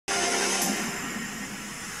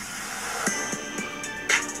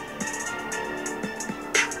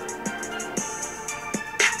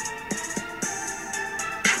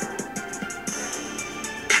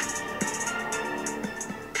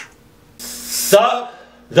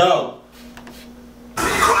Tho.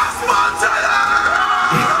 Crossbar to the...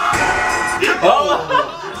 Oh.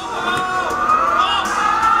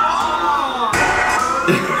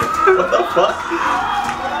 What the fuck?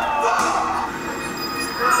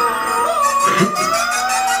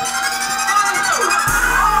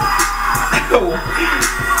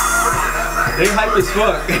 They hype as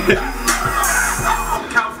fuck.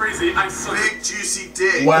 Count Freezy, I saw big juicy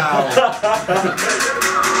dick. Wow.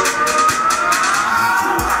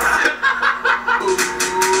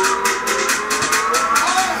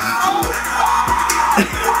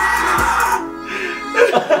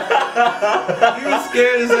 You was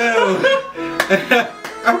scared as hell.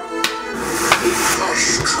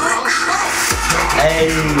 Hey.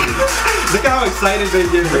 Look how excited they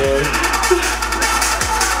get, man.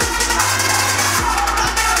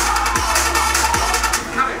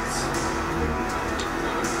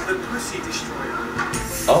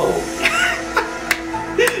 Oh.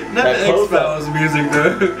 Not the X-Files music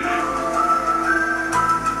though.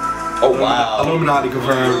 Oh wow. Illuminati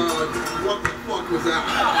confirmed. What the fuck was that?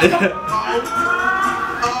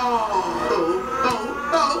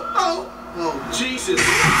 Oh, Jesus.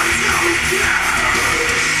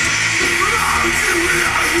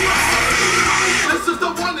 This is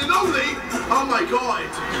the one and only. Oh my God.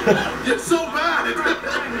 You're so bad.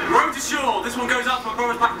 Road to shore. This one goes up to my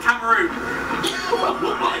brother's back in Cameroon.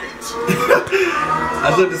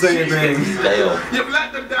 I said the same thing. Dale. You've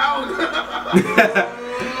let them down.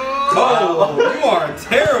 Oh, you are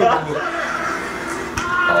terrible.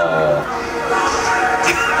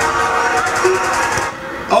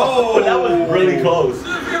 Oh, that was really close.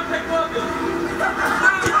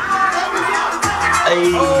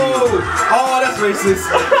 Hey. Oh, that's racist.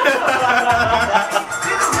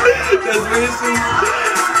 That's racist.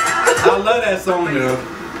 I love that song though.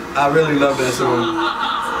 I really love that song.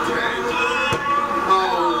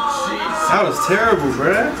 Oh, jeez. That was terrible,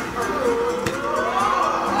 bruh.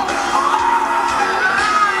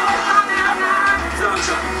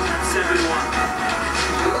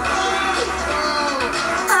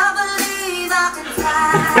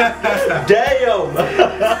 Damn!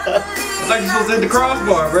 It's like you're supposed to hit the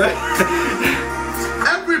crossbar, bruh.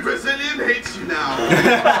 Every Brazilian hates you now.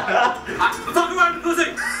 Talk about the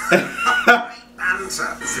pussy!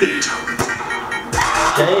 Answer.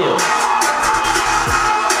 Damn!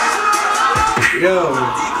 Yo.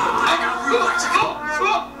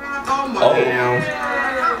 Oh my Oh.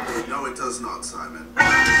 Damn. No, it does not, Simon.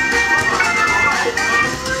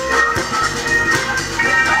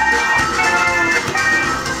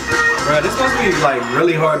 Bruh, this must be like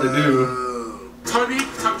really hard to do. Toby,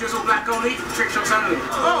 Toby just all black only, trick shots only.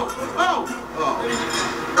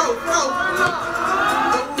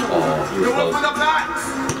 You The one close. for the blacks.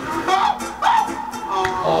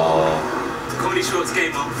 Comedy shorts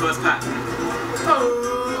game on, first pack.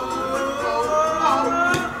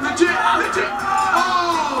 Legit.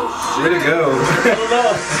 Oh, Way to go.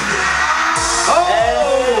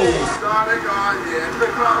 Oh!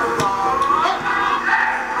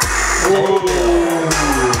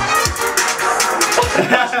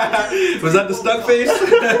 Was that the stuck face?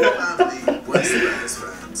 Family, West Bears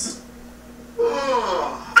fans.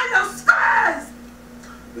 I know scars!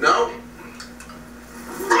 No.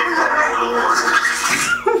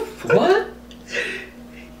 What?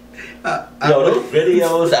 Yo, those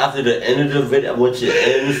videos after the end of the video, which it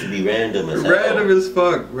ends to be random as hell. Random as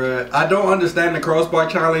fuck, bruh. I don't understand the crossbar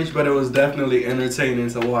challenge, but it was definitely entertaining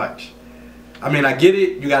to watch. I mean, I get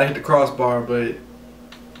it, you gotta hit the crossbar, but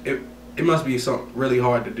it must be something really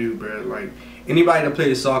hard to do, bruh. Like, anybody that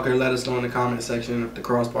plays soccer, let us know in the comment section if the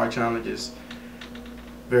crossbar challenge is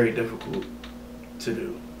very difficult to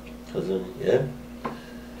do. Yeah.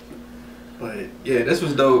 But yeah, this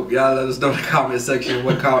was dope. Y'all let us know in the comment section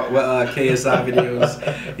what KSI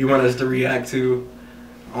videos you want us to react to.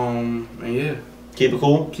 And yeah, Keep it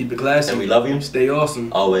cool. keep it classy. And we love you. Stay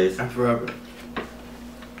awesome. Always. And forever.